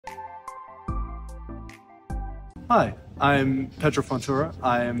Hi, I'm Pedro Fontura.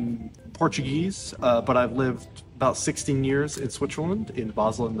 I'm Portuguese, but I've lived about 16 years in Switzerland, in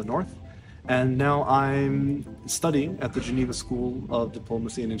Basel in the north. And now I'm studying at the Geneva School of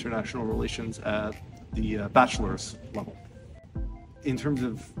Diplomacy and International Relations at the bachelor's level. In terms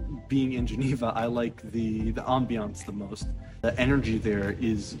of being in Geneva, I like the ambiance the most. The energy there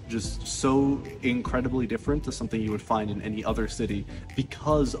is just so incredibly different to something you would find in any other city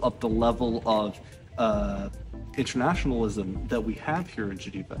because of the level of internationalism that we have here in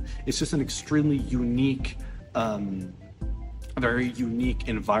Geneva. It's just an extremely unique, very unique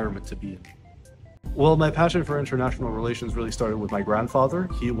environment to be in. Well, my passion for international relations really started with my grandfather.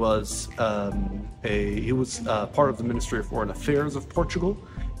 He was part of the Ministry of Foreign Affairs of Portugal.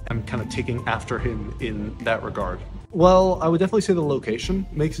 I'm kind of taking after him in that regard. Well, I would definitely say the location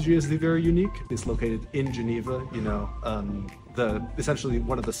makes GSD very unique. It's located in Geneva, essentially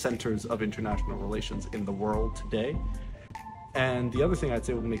one of the centers of international relations in the world today. And the other thing I'd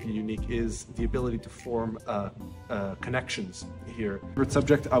say would make it unique is the ability to form connections here. For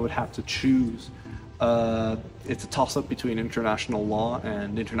subject, I would have to choose. It's a toss-up between international law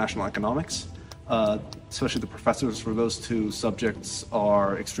and international economics. Especially the professors for those two subjects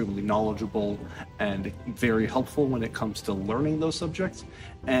are extremely knowledgeable and very helpful when it comes to learning those subjects.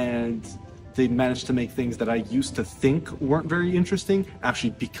 And they managed to make things that I used to think weren't very interesting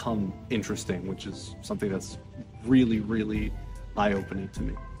actually become interesting, which is something that's really, really eye-opening to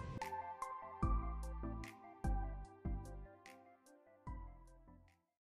me.